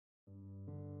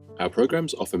Our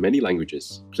programs offer many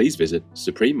languages. Please visit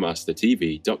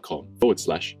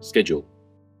suprememastertv.com/schedule.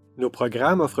 Nos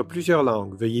programas offrent plusieurs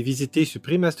langues. Veuillez visiter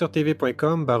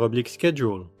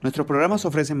suprememastertv.com/schedule. Nuestros programas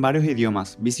ofrecen varios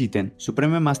idiomas. Visiten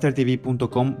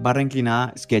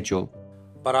suprememastertv.com/schedule.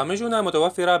 برامجنا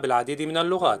متوفرة بالعديد من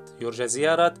اللغات. يرجى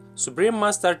زيارة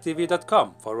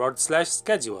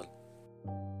suprememastertv.com/schedule.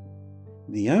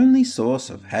 The only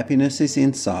source of happiness is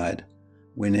inside.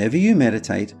 Whenever you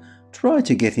meditate, try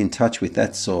to get in touch with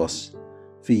that source.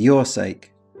 For your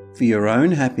sake, for your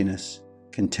own happiness,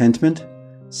 contentment,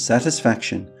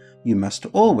 satisfaction, you must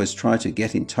always try to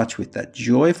get in touch with that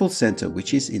joyful center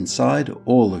which is inside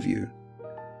all of you.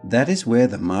 That is where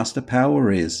the master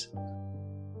power is.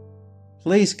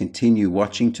 Please continue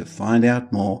watching to find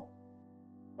out more.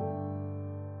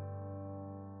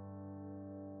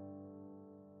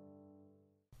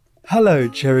 Hello,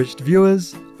 cherished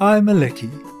viewers. I'm Aleki.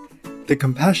 The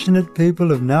compassionate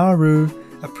people of Nauru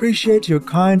appreciate your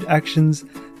kind actions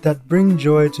that bring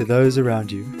joy to those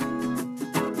around you.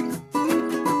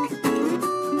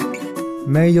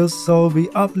 May your soul be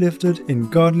uplifted in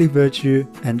godly virtue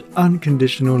and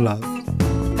unconditional love.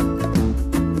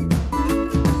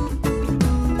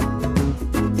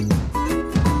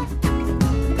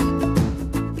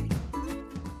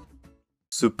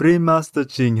 Supreme Master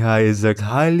Ching Hai is a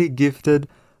highly gifted,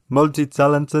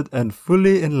 multi-talented and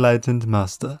fully enlightened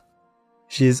master.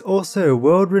 She is also a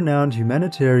world-renowned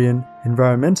humanitarian,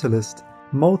 environmentalist,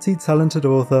 multi-talented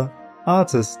author,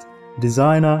 artist,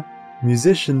 designer,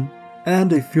 musician,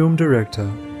 and a film director.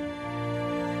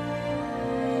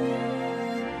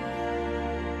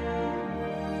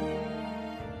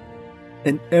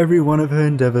 In every one of her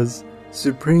endeavors,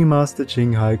 Supreme Master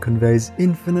Ching Hai conveys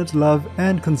infinite love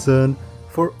and concern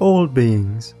for all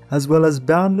beings, as well as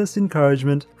boundless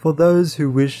encouragement for those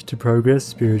who wish to progress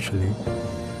spiritually.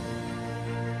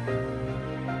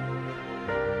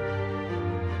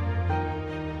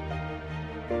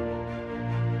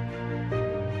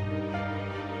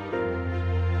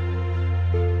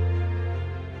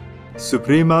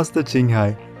 Supreme Master Ching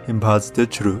Hai imparts the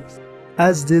truth,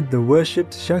 as did the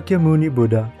worshipped Shakyamuni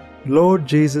Buddha, Lord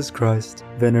Jesus Christ,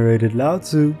 venerated Lao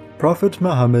Tzu, Prophet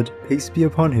Muhammad, peace be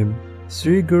upon him,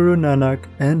 Sri Guru Nanak,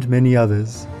 and many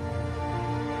others.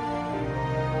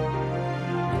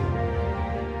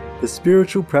 The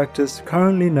spiritual practice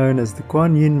currently known as the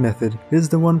Kuan Yin method is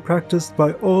the one practiced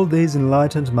by all these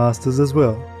enlightened masters as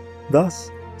well. Thus,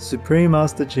 Supreme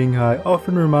Master Ching Hai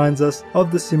often reminds us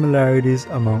of the similarities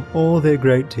among all their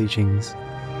great teachings.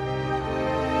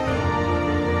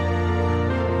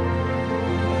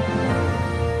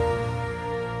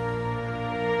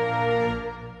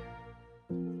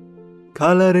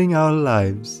 Coloring Our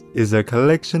Lives is a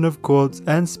collection of quotes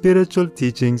and spiritual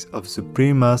teachings of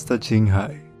Supreme Master Ching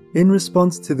Hai. In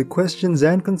response to the questions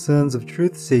and concerns of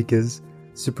truth seekers,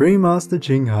 Supreme Master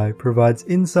Ching Hai provides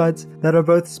insights that are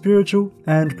both spiritual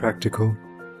and practical.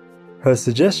 Her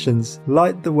suggestions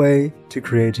light the way to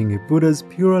creating a Buddha's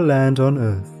purer land on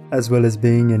earth, as well as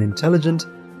being an intelligent,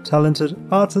 talented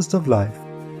artist of life.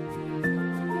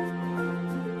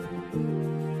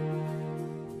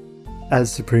 As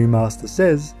Supreme Master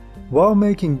says, while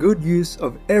making good use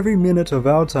of every minute of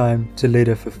our time to lead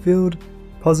a fulfilled,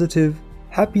 positive,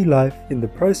 happy life in the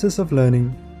process of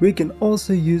learning, we can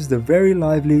also use the very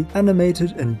lively,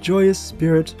 animated and joyous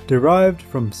spirit derived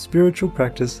from spiritual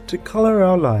practice to color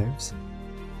our lives.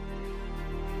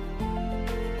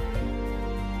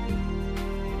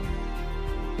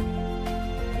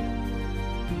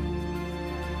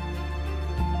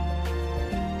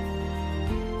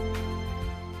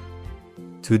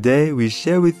 Today we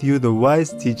share with you the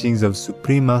wise teachings of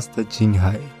Supreme Master Ching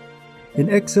Hai, in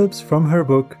excerpts from her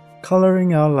book,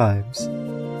 Coloring Our Lives.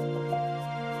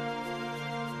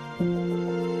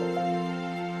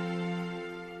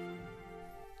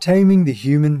 Taming the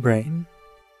Human Brain.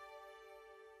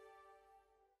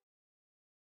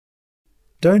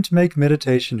 Don't make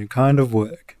meditation a kind of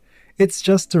work. It's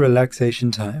just a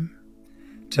relaxation time.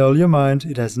 Tell your mind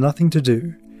it has nothing to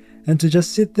do, and to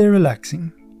just sit there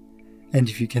relaxing. And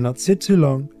if you cannot sit too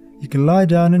long, you can lie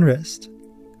down and rest.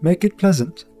 Make it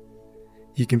pleasant.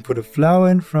 You can put a flower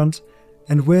in front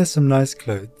and wear some nice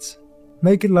clothes.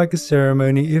 Make it like a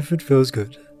ceremony if it feels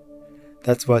good.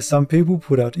 That's why some people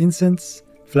put out incense,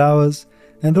 flowers,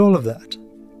 and all of that,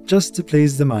 just to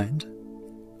please the mind.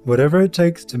 Whatever it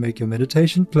takes to make your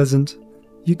meditation pleasant,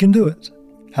 you can do it.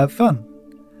 Have fun.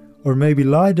 Or maybe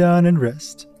lie down and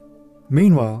rest.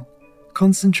 Meanwhile,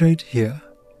 concentrate here,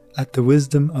 at the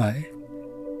wisdom eye.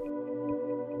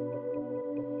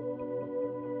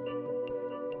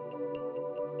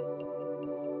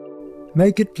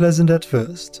 Make it pleasant at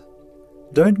first.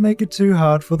 Don't make it too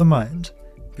hard for the mind,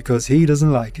 because he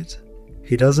doesn't like it.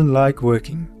 He doesn't like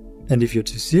working. And if you're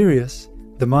too serious,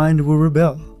 the mind will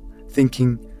rebel,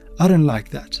 thinking, I don't like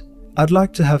that. I'd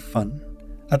like to have fun.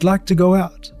 I'd like to go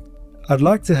out. I'd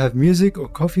like to have music or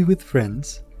coffee with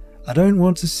friends. I don't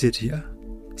want to sit here.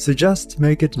 So just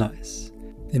make it nice.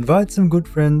 Invite some good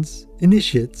friends,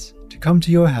 initiates, to come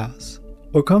to your house,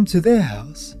 or come to their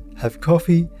house, have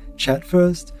coffee, chat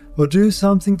first, or do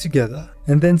something together,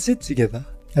 and then sit together,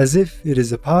 as if it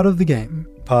is a part of the game,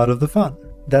 part of the fun.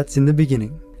 That's in the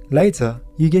beginning. Later,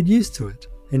 you get used to it,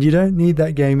 and you don't need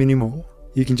that game anymore.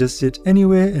 You can just sit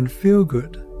anywhere and feel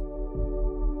good.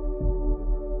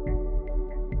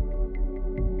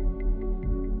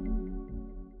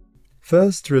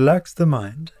 First, relax the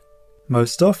mind.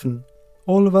 Most often,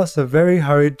 all of us are very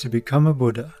hurried to become a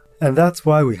Buddha, and that's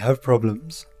why we have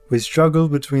problems. We struggle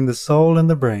between the soul and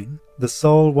the brain. The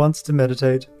soul wants to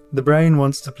meditate, the brain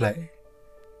wants to play.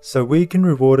 So we can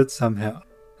reward it somehow.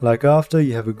 Like after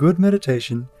you have a good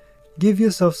meditation, give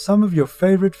yourself some of your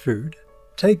favorite food,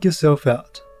 take yourself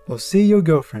out, or see your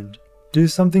girlfriend. Do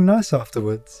something nice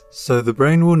afterwards, so the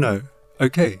brain will know,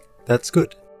 okay, that's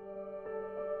good.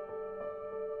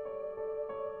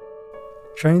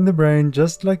 Train the brain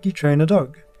just like you train a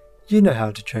dog. You know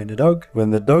how to train a dog.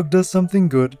 When the dog does something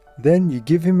good, then you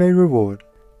give him a reward.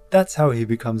 That's how he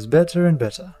becomes better and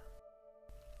better.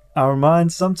 Our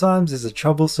mind sometimes is a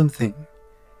troublesome thing.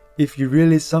 If you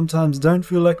really sometimes don't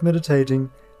feel like meditating,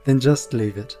 then just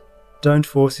leave it. Don't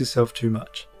force yourself too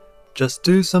much. Just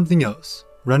do something else,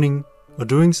 running or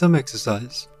doing some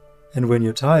exercise. And when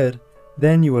you're tired,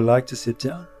 then you will like to sit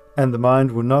down, and the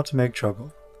mind will not make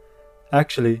trouble.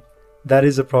 Actually, that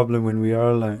is a problem when we are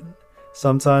alone.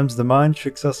 Sometimes the mind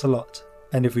tricks us a lot,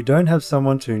 and if we don't have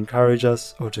someone to encourage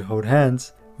us or to hold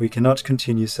hands, we cannot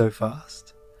continue so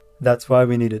fast. That's why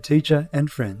we need a teacher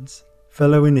and friends,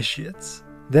 fellow initiates.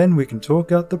 Then we can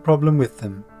talk out the problem with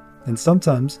them, and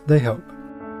sometimes they help.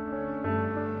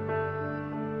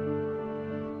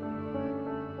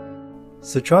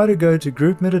 So try to go to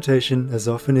group meditation as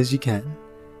often as you can.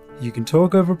 You can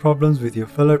talk over problems with your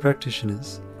fellow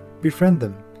practitioners, befriend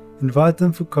them, invite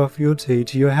them for coffee or tea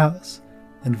to your house,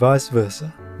 and vice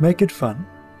versa. Make it fun,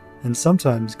 and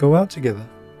sometimes go out together.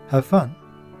 Have fun.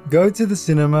 Go to the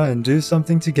cinema and do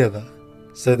something together,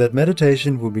 so that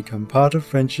meditation will become part of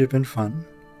friendship and fun.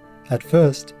 At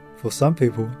first, for some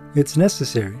people, it's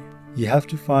necessary. You have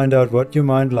to find out what your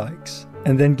mind likes,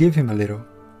 and then give him a little.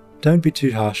 Don't be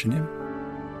too harsh on him.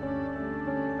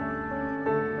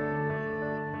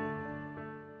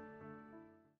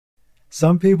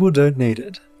 Some people don't need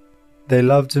it. They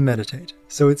love to meditate,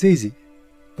 so it's easy.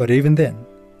 But even then,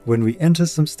 when we enter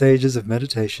some stages of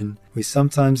meditation, we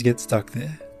sometimes get stuck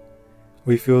there.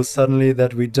 We feel suddenly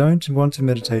that we don't want to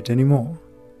meditate anymore.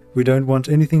 We don't want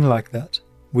anything like that.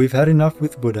 We've had enough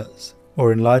with Buddhas,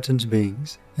 or enlightened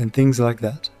beings, and things like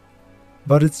that.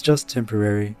 But it's just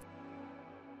temporary.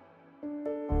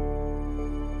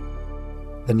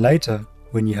 Then later,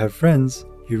 when you have friends,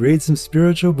 you read some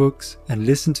spiritual books and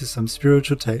listen to some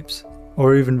spiritual tapes,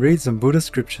 or even read some Buddha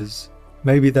scriptures.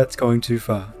 Maybe that's going too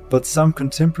far, but some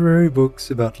contemporary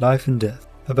books about life and death,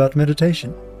 about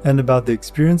meditation, and about the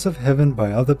experience of heaven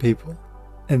by other people.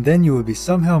 And then you will be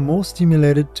somehow more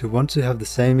stimulated to want to have the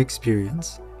same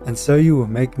experience, and so you will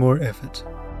make more effort.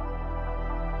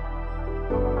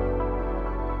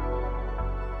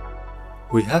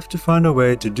 We have to find a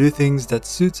way to do things that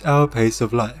suits our pace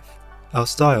of life, our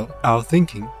style, our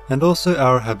thinking, and also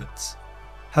our habits.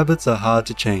 Habits are hard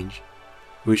to change.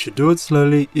 We should do it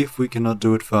slowly if we cannot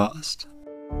do it fast.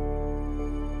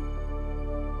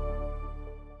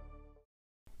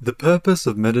 The purpose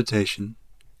of meditation: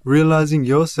 realizing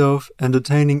yourself and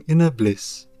attaining inner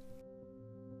bliss.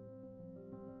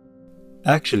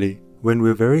 Actually, when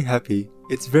we're very happy,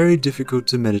 it's very difficult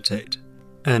to meditate.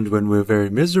 And when we're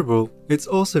very miserable, it's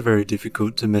also very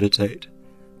difficult to meditate.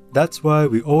 That's why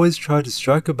we always try to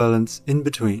strike a balance in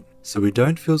between, so we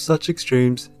don't feel such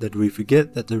extremes that we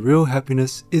forget that the real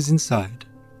happiness is inside.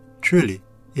 Truly,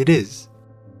 it is.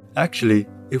 Actually,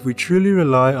 if we truly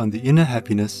rely on the inner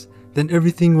happiness, then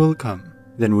everything will come.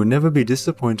 Then we'll never be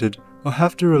disappointed or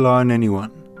have to rely on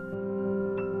anyone.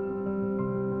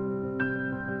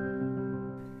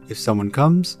 If someone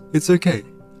comes, it's okay.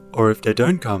 Or if they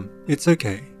don't come, it's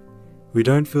okay. We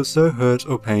don't feel so hurt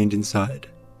or pained inside.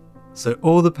 So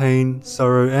all the pain,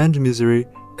 sorrow and misery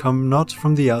come not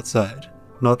from the outside,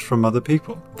 not from other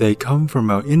people. They come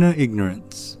from our inner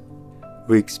ignorance.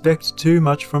 We expect too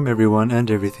much from everyone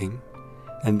and everything,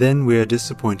 and then we are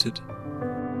disappointed.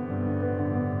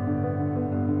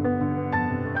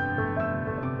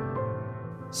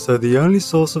 So the only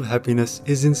source of happiness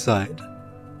is inside.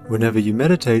 Whenever you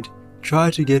meditate,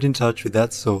 try to get in touch with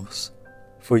that source.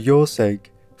 For your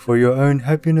sake, for your own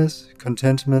happiness,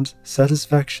 contentment,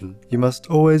 satisfaction, you must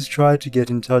always try to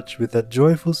get in touch with that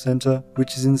joyful center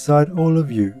which is inside all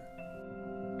of you.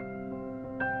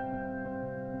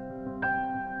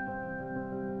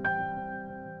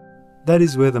 That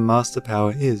is where the master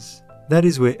power is. That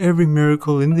is where every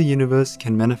miracle in the universe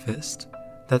can manifest.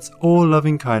 That's all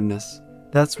loving kindness.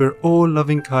 That's where all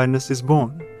loving kindness is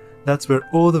born. That's where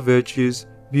all the virtues,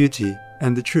 beauty,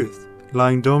 and the truth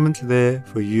lying dormant there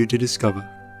for you to discover.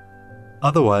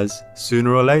 Otherwise,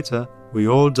 sooner or later, we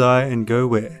all die and go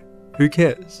where? Who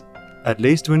cares? At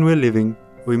least when we're living,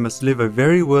 we must live a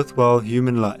very worthwhile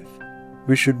human life.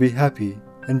 We should be happy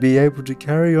and be able to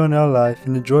carry on our life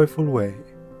in a joyful way,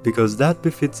 because that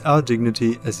befits our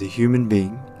dignity as a human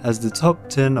being, as the top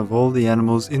 10 of all the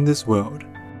animals in this world.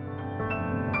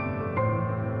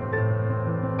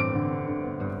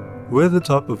 We're the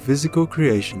top of physical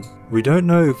creation. We don't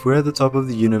know if we're the top of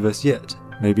the universe yet,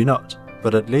 maybe not,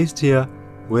 but at least here,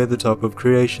 we're the top of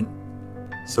creation.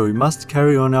 So we must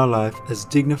carry on our life as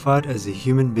dignified as a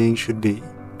human being should be,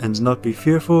 and not be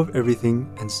fearful of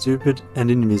everything and stupid and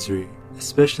in misery,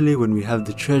 especially when we have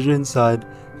the treasure inside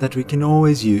that we can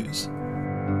always use.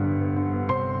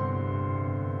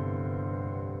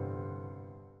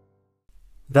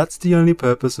 That's the only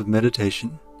purpose of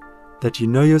meditation, that you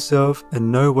know yourself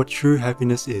and know what true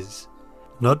happiness is.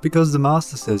 Not because the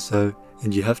master says so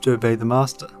and you have to obey the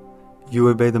master. You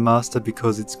obey the master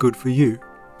because it's good for you,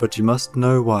 but you must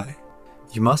know why.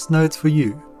 You must know it's for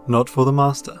you, not for the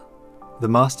master. The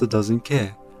master doesn't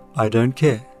care. I don't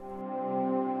care.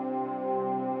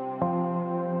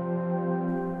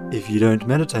 If you don't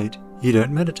meditate, you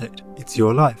don't meditate. It's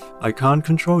your life. I can't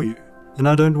control you, and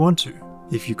I don't want to.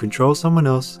 If you control someone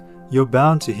else, you're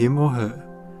bound to him or her.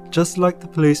 Just like the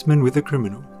policeman with a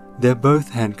criminal. They're both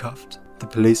handcuffed. The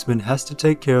policeman has to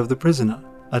take care of the prisoner.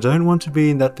 I don't want to be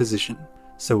in that position.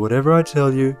 So whatever I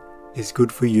tell you is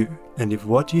good for you. And if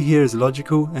what you hear is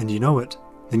logical and you know it,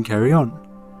 then carry on.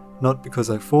 Not because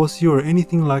I force you or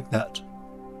anything like that.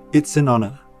 It's an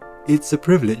honor. It's a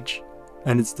privilege.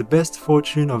 And it's the best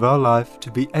fortune of our life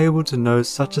to be able to know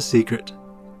such a secret.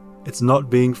 It's not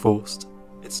being forced.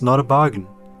 It's not a bargain.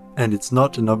 And it's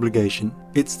not an obligation.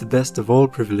 It's the best of all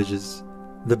privileges.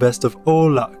 The best of all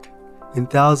luck. In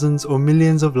thousands or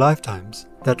millions of lifetimes,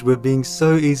 that we're being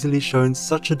so easily shown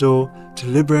such a door to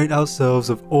liberate ourselves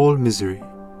of all misery.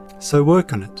 So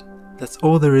work on it. That's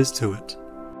all there is to it.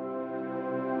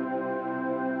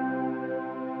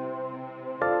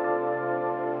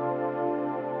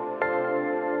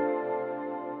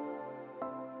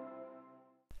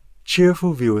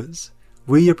 Cheerful viewers,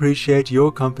 we appreciate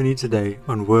your company today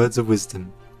on Words of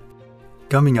Wisdom.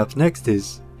 Coming up next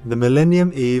is The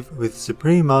Millennium Eve with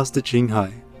Supreme Master Ching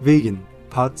Hai, Vegan,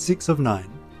 Part 6 of 9,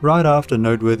 right after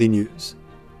Noteworthy News.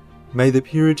 May the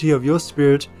purity of your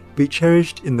spirit be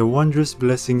cherished in the wondrous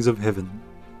blessings of heaven.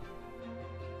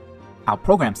 Our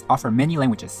programs offer many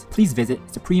languages. Please visit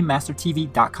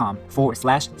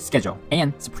suprememastertv.com/schedule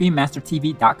and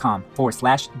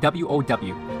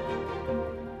suprememastertv.com/WOW.